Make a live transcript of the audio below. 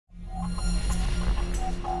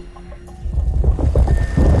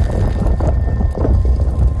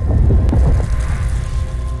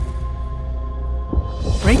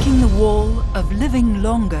Living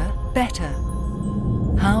longer, better.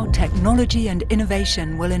 How technology and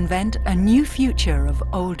innovation will invent a new future of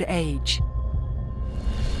old age.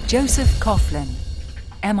 Joseph Coughlin,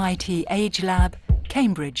 MIT AgeLab,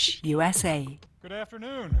 Cambridge, USA. Good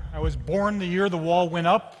afternoon. I was born the year the wall went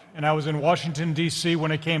up, and I was in Washington, D.C.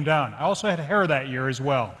 when it came down. I also had hair that year as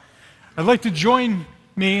well. I'd like to join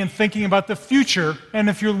me in thinking about the future, and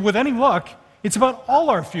if you're with any luck, it's about all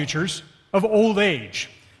our futures of old age.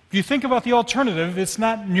 If you think about the alternative, it's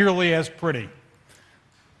not nearly as pretty.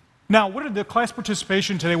 Now, what are the class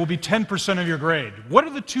participation today will be 10% of your grade. What are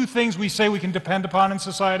the two things we say we can depend upon in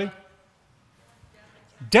society?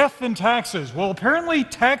 Death and taxes. Well, apparently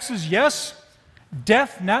taxes, yes.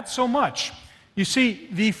 Death, not so much. You see,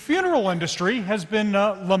 the funeral industry has been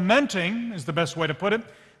lamenting, is the best way to put it,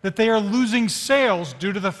 that they are losing sales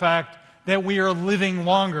due to the fact that we are living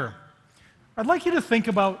longer. I'd like you to think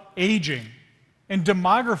about aging and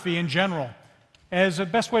demography in general. As the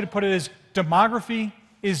best way to put it is, demography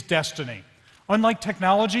is destiny. Unlike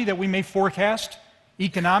technology that we may forecast,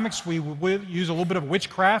 economics, we use a little bit of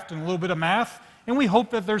witchcraft and a little bit of math, and we hope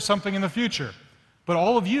that there's something in the future. But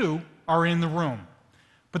all of you are in the room.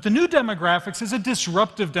 But the new demographics is a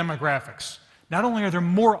disruptive demographics. Not only are there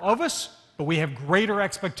more of us, but we have greater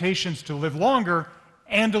expectations to live longer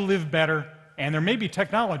and to live better, and there may be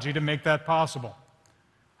technology to make that possible.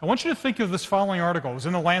 I want you to think of this following article. It was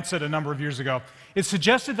in The Lancet a number of years ago. It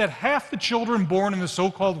suggested that half the children born in the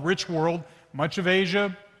so-called rich world, much of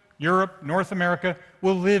Asia, Europe, North America,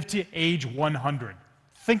 will live to age 100.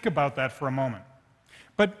 Think about that for a moment.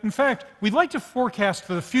 But in fact, we'd like to forecast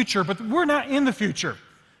for the future, but we're not in the future.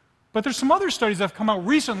 But there's some other studies that have come out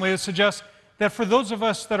recently that suggest that for those of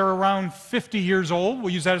us that are around 50 years old,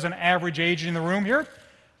 we'll use that as an average age in the room here,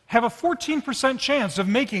 have a 14% chance of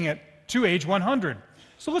making it to age 100.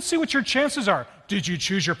 So let's see what your chances are. Did you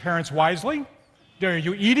choose your parents wisely? Are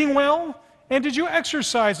you eating well? And did you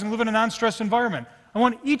exercise and live in a non-stressed environment? I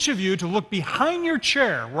want each of you to look behind your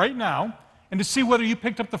chair right now and to see whether you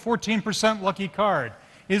picked up the 14% lucky card.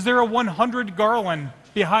 Is there a 100 garland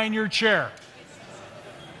behind your chair?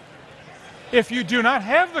 If you do not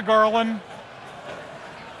have the garland,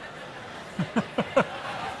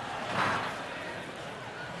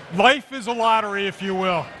 life is a lottery, if you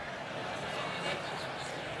will.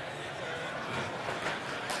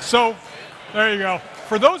 So, there you go.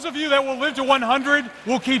 For those of you that will live to 100,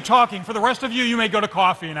 we'll keep talking. For the rest of you, you may go to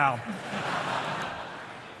coffee now.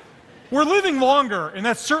 We're living longer, and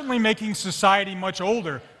that's certainly making society much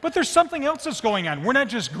older. But there's something else that's going on. We're not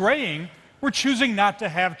just graying, we're choosing not to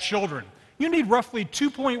have children. You need roughly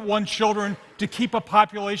 2.1 children to keep a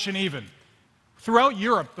population even. Throughout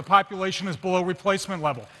Europe, the population is below replacement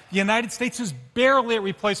level. The United States is barely at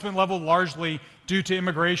replacement level, largely due to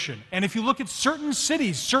immigration. And if you look at certain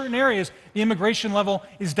cities, certain areas, the immigration level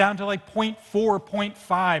is down to like 0.4,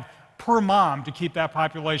 0.5 per mom to keep that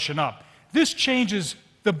population up. This changes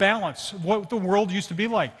the balance of what the world used to be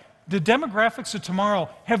like. The demographics of tomorrow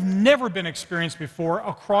have never been experienced before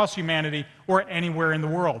across humanity or anywhere in the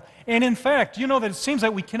world. And in fact, you know that it seems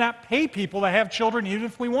like we cannot pay people to have children even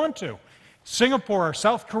if we want to. Singapore,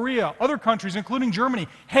 South Korea, other countries, including Germany,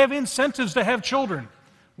 have incentives to have children.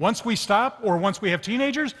 Once we stop, or once we have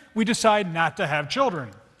teenagers, we decide not to have children.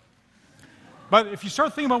 But if you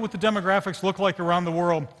start thinking about what the demographics look like around the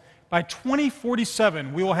world, by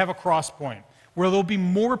 2047, we will have a cross point where there will be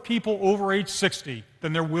more people over age 60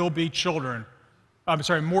 than there will be children,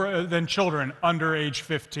 more than children under age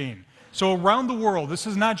 15. So around the world, this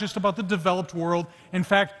is not just about the developed world. In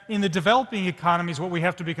fact, in the developing economies, what we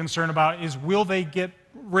have to be concerned about is will they get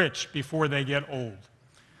rich before they get old?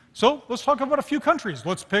 So let's talk about a few countries.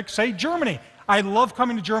 Let's pick, say, Germany. I love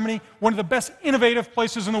coming to Germany, one of the best innovative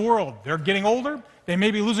places in the world. They're getting older, they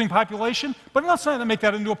may be losing population, but let's not make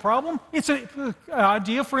that into a problem. It's an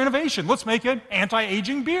idea for innovation. Let's make it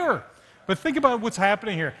anti-aging beer. But think about what's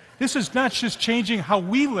happening here. This is not just changing how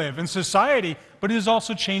we live in society, but it is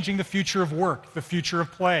also changing the future of work, the future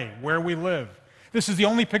of play, where we live. This is the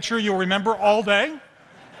only picture you'll remember all day.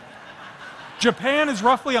 Japan is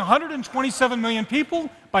roughly 127 million people.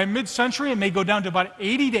 By mid-century, it may go down to about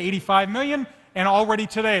 80 to 85 million, and already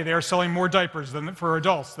today they are selling more diapers for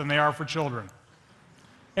adults than they are for children.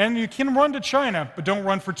 And you can run to China, but don't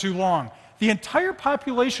run for too long. The entire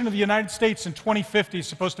population of the United States in 2050 is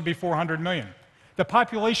supposed to be 400 million. The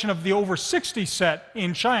population of the over 60 set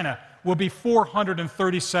in China will be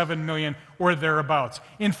 437 million or thereabouts.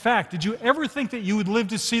 In fact, did you ever think that you would live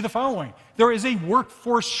to see the following? There is a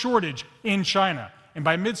workforce shortage in China, and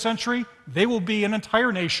by mid-century, they will be an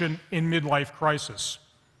entire nation in midlife crisis.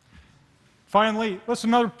 Finally, that's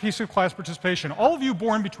another piece of class participation. All of you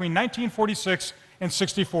born between 1946 and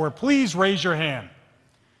 64, please raise your hand.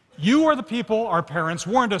 You are the people our parents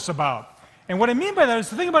warned us about. And what I mean by that is,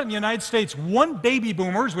 the thing about it in the United States, one baby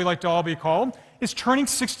boomer, as we like to all be called, is turning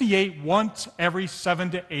 68 once every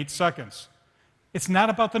 7 to 8 seconds. It's not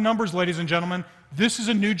about the numbers, ladies and gentlemen. This is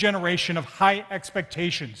a new generation of high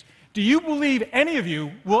expectations. Do you believe any of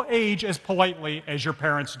you will age as politely as your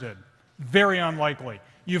parents did? Very unlikely.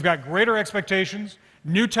 You've got greater expectations,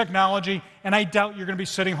 new technology, and I doubt you're going to be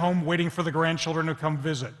sitting home waiting for the grandchildren to come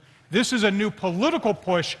visit. This is a new political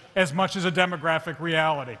push as much as a demographic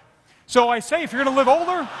reality. So I say, if you're going to live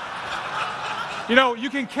older, you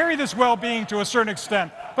can carry this well-being to a certain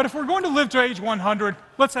extent. But if we're going to live to age 100,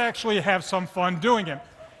 let's actually have some fun doing it.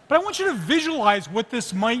 But I want you to visualize what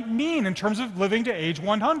this might mean in terms of living to age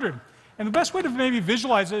 100. And the best way to maybe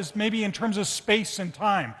visualize it is maybe in terms of space and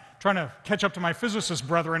time, trying to catch up to my physicist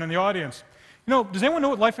brethren in the audience. Does anyone know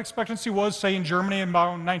what life expectancy was, say, in Germany in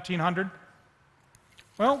about 1900?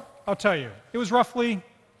 Well, I'll tell you. It was roughly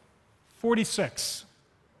 46.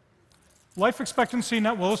 Life expectancy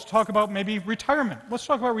now, well, let's talk about maybe retirement. Let's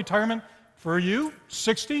talk about retirement. For you,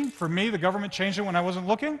 60. For me, the government changed it when I wasn't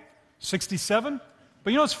looking, 67.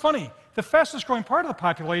 But it's funny. The fastest growing part of the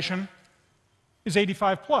population is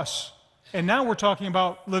 85 plus. And now we're talking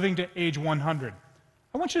about living to age 100.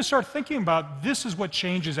 I want you to start thinking about this is what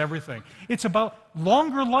changes everything. It's about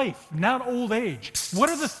longer life, not old age. What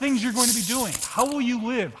are the things you're going to be doing? How will you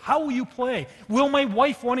live? How will you play? Will my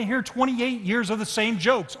wife want to hear 28 years of the same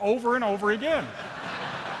jokes over and over again?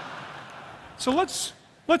 So let's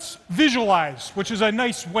visualize, which is a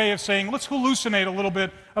nice way of saying let's hallucinate a little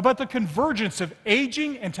bit about the convergence of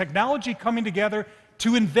aging and technology coming together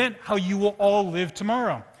to invent how you will all live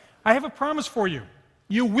tomorrow. I have a promise for you.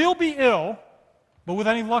 You will be ill, but with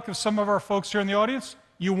any luck of some of our folks here in the audience,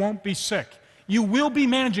 you won't be sick. You will be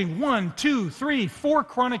managing 1, 2, 3, 4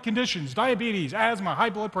 chronic conditions, diabetes, asthma,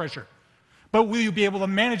 high blood pressure. But will you be able to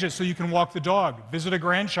manage it so you can walk the dog, visit a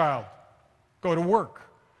grandchild, go to work?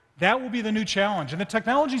 That will be the new challenge. And the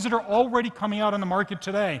technologies that are already coming out on the market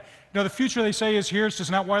today, the future they say is here, it's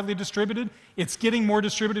just not widely distributed. It's getting more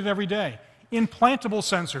distributed every day. Implantable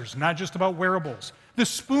sensors, not just about wearables. The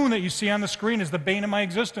spoon that you see on the screen is the bane of my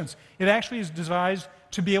existence. It actually is designed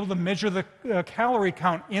to be able to measure the calorie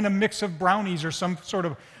count in a mix of brownies or some sort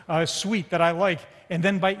of sweet that I like, and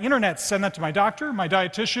then by internet send that to my doctor, my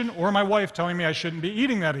dietitian, or my wife telling me I shouldn't be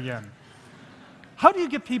eating that again. How do you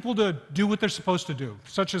get people to do what they're supposed to do,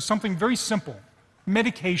 such as something very simple,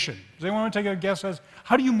 medication? Does anyone want to take a guess as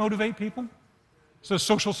how do you motivate people? It's a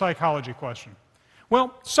social psychology question.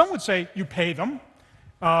 Well, some would say you pay them.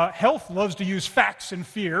 Health loves to use facts and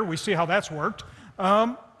fear. We see how that's worked.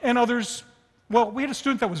 And others, well, we had a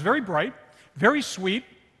student that was very bright, very sweet,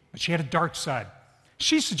 but she had a dark side.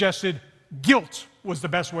 She suggested guilt was the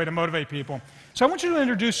best way to motivate people. So I want you to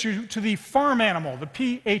introduce you to the farm animal, the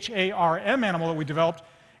PHARM animal that we developed.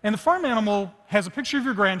 And the farm animal has a picture of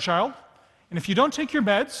your grandchild. And if you don't take your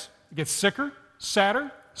meds, it gets sicker,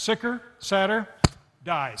 sadder,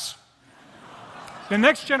 dies. The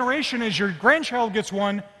next generation is your grandchild gets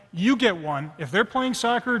one, you get one. If they're playing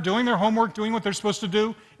soccer, doing their homework, doing what they're supposed to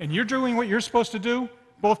do, and you're doing what you're supposed to do,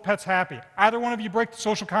 both pets happy. Either one of you break the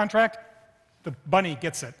social contract, the bunny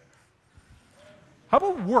gets it. How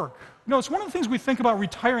about work? It's one of the things we think about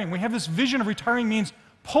retiring. We have this vision of retiring means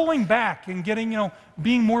pulling back and getting,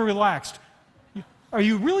 being more relaxed. Are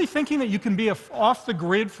you really thinking that you can be off the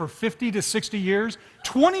grid for 50 to 60 years?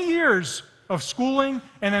 20 years of schooling,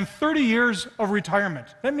 and then 30 years of retirement.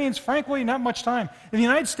 That means, frankly, not much time. In the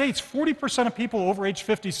United States, 40% of people over age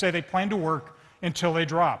 50 say they plan to work until they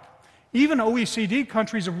drop. Even OECD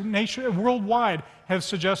countries worldwide have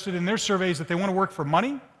suggested in their surveys that they want to work for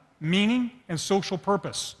money, meaning, and social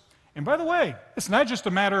purpose. And by the way, it's not just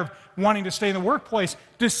a matter of wanting to stay in the workplace.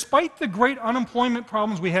 Despite the great unemployment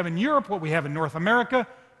problems we have in Europe, what we have in North America,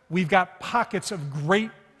 we've got pockets of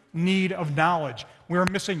great need of knowledge. We're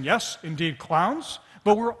missing, yes, indeed, clowns,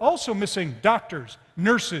 but we're also missing doctors,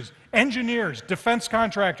 nurses, engineers, defense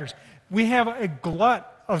contractors. We have a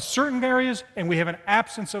glut of certain areas, and we have an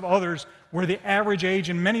absence of others where the average age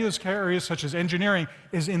in many of those areas, such as engineering,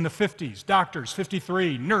 is in the 50s. Doctors,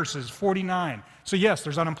 53, nurses, 49. So yes,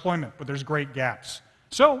 there's unemployment, but there's great gaps.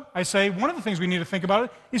 So I say one of the things we need to think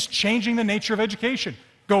about is changing the nature of education.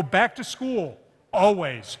 Go back to school,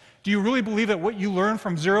 always. Do you really believe that what you learn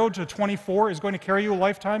from 0 to 24 is going to carry you a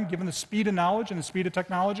lifetime, given the speed of knowledge and the speed of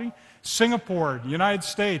technology? Singapore, the United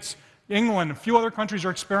States, England, a few other countries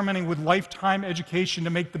are experimenting with lifetime education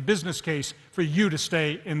to make the business case for you to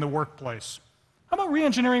stay in the workplace. How about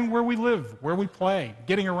re-engineering where we live, where we play,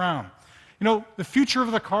 getting around? You know, the future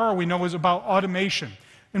of the car we know is about automation.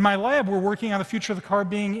 In my lab, we're working on the future of the car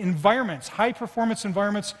being environments, high-performance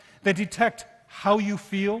environments that detect how you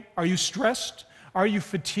feel. Are you stressed? Are you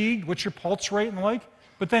fatigued? What's your pulse rate and the like?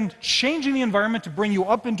 But then changing the environment to bring you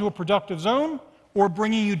up into a productive zone or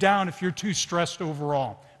bringing you down if you're too stressed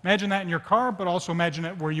overall. Imagine that in your car, but also imagine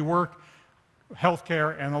it where you work,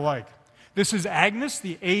 healthcare, and the like. This is Agnes,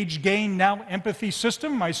 the Age Gain Now Empathy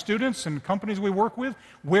System. My students and companies we work with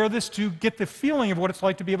wear this to get the feeling of what it's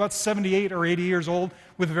like to be about 78 or 80 years old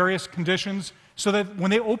with various conditions, so that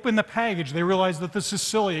when they open the package, they realize that this is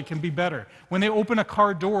silly, it can be better. When they open a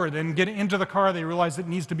car door, then get into the car, they realize it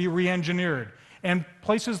needs to be re-engineered. And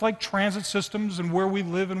places like transit systems and where we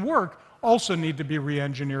live and work also need to be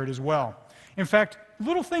re-engineered as well. In fact,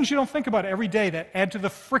 little things you don't think about every day that add to the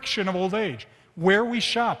friction of old age. Where we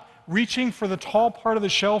shop, reaching for the tall part of the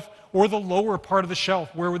shelf or the lower part of the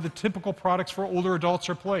shelf where the typical products for older adults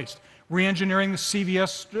are placed. Re-engineering the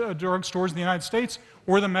CVS drug stores in the United States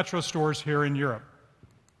or the Metro stores here in Europe.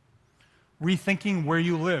 Rethinking where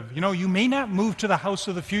you live. You know, you may not move to the house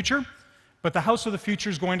of the future, but the house of the future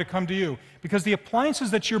is going to come to you because the appliances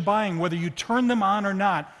that you're buying, whether you turn them on or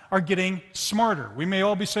not, are getting smarter. We may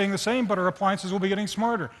all be saying the same, but our appliances will be getting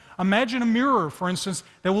smarter. Imagine a mirror, for instance,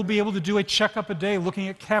 that will be able to do a checkup a day looking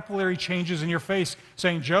at capillary changes in your face,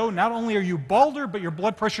 saying, Joe, not only are you balder, but your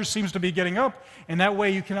blood pressure seems to be getting up, and that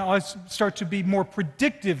way you can always start to be more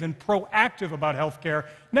predictive and proactive about healthcare,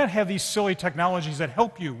 not have these silly technologies that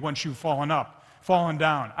help you once you've fallen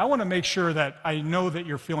down. I want to make sure that I know that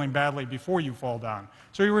you're feeling badly before you fall down.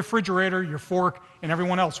 So your refrigerator, your fork, and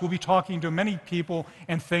everyone else will be talking to many people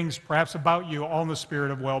and things perhaps about you, all in the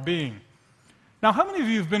spirit of well-being. Now, how many of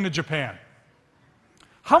you have been to Japan?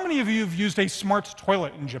 How many of you have used a smart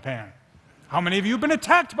toilet in Japan? How many of you have been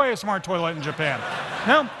attacked by a smart toilet in Japan?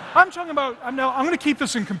 Now, I'm going to keep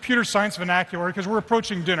this in computer science vernacular because we're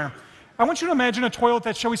approaching dinner. I want you to imagine a toilet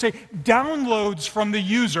that, shall we say, downloads from the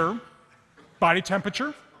user body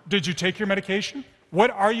temperature, did you take your medication,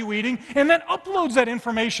 what are you eating, and then uploads that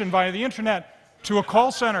information via the internet to a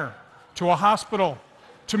call center, to a hospital,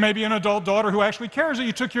 to maybe an adult daughter who actually cares that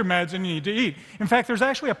you took your meds and you need to eat. In fact, there's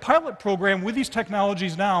actually a pilot program with these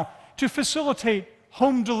technologies now to facilitate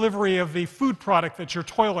home delivery of the food product that your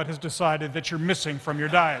toilet has decided that you're missing from your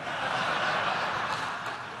diet.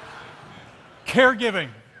 Caregiving.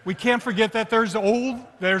 We can't forget that there's old,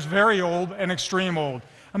 there's very old, and extreme old.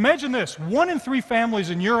 Imagine this, 1 in 3 families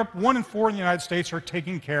in Europe, 1 in 4 in the United States are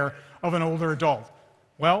taking care of an older adult.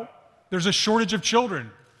 Well, there's a shortage of children.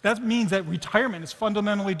 That means that retirement is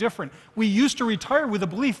fundamentally different. We used to retire with the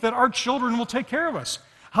belief that our children will take care of us.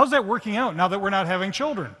 How's that working out now that we're not having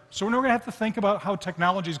children? So we're going to have to think about how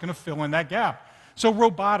technology is going to fill in that gap. So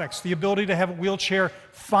robotics, the ability to have a wheelchair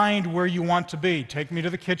find where you want to be. Take me to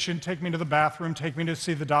the kitchen, take me to the bathroom, take me to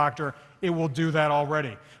see the doctor. It will do that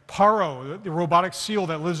already. Paro, the robotic seal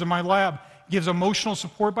that lives in my lab, gives emotional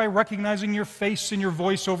support by recognizing your face and your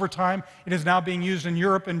voice over time. It is now being used in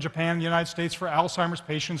Europe and Japan and the United States for Alzheimer's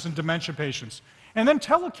patients and dementia patients. And then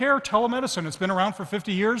telecare, telemedicine, it's been around for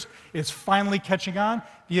 50 years. It's finally catching on.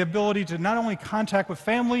 The ability to not only contact with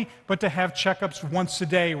family, but to have checkups once a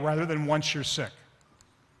day rather than once you're sick.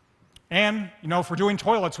 And, you know, if we're doing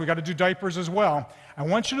toilets, we've got to do diapers as well. I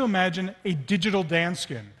want you to imagine a digital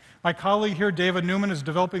Danskin. My colleague here, David Newman, is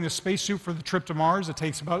developing a spacesuit for the trip to Mars. It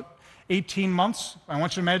takes about 18 months. I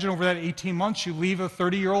want you to imagine over that 18 months, you leave a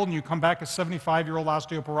 30-year-old and you come back a 75-year-old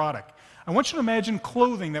osteoporotic. I want you to imagine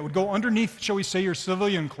clothing that would go underneath, shall we say, your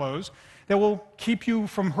civilian clothes that will keep you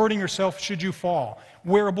from hurting yourself should you fall.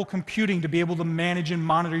 Wearable computing to be able to manage and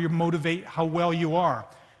monitor you, motivate how well you are.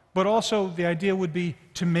 But also, the idea would be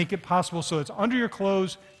to make it possible so it's under your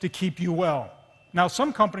clothes to keep you well. Now,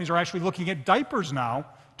 some companies are actually looking at diapers now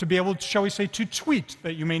to be able, shall we say, to tweet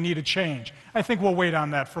that you may need a change. I think we'll wait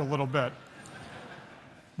on that for a little bit.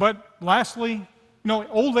 But lastly, you know,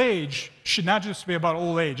 old age should not just be about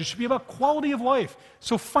old age. It should be about quality of life.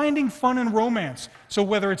 So finding fun and romance. So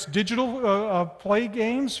whether it's digital play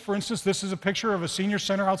games, for instance, this is a picture of a senior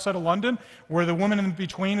center outside of London where the woman in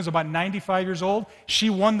between is about 95 years old. She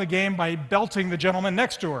won the game by belting the gentleman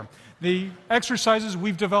next to her. The exercises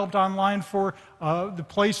we've developed online for the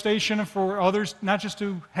PlayStation and for others, not just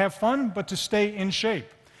to have fun, but to stay in shape.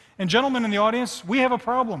 And gentlemen in the audience, we have a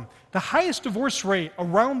problem. The highest divorce rate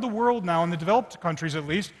around the world now, in the developed countries at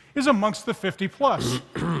least, is amongst the 50-plus.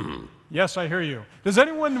 Yes, I hear you. Does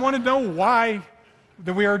anyone want to know why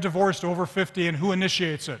that we are divorced over 50 and who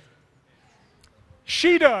initiates it?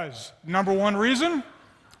 She does. Number one reason,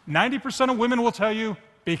 90% of women will tell you,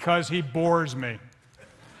 because he bores me.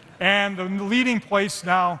 And the leading place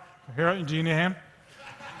now, here, do you need a hand?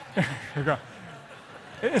 Here you go.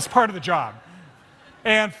 It's part of the job.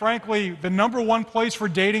 And frankly, the #1 place for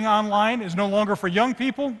dating online is no longer for young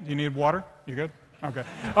people. You need water? You good? Okay.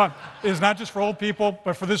 It's not just for old people,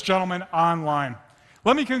 but for this gentleman, online.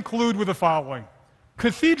 Let me conclude with the following.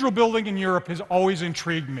 Cathedral building in Europe has always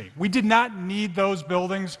intrigued me. We did not need those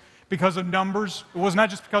buildings because of numbers. It was not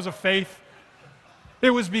just because of faith. It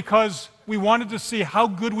was because we wanted to see how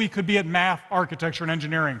good we could be at math, architecture, and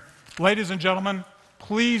engineering. Ladies and gentlemen,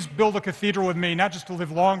 please build a cathedral with me, not just to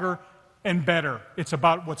live longer and better. It's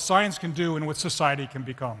about what science can do and what society can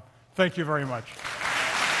become. Thank you very much.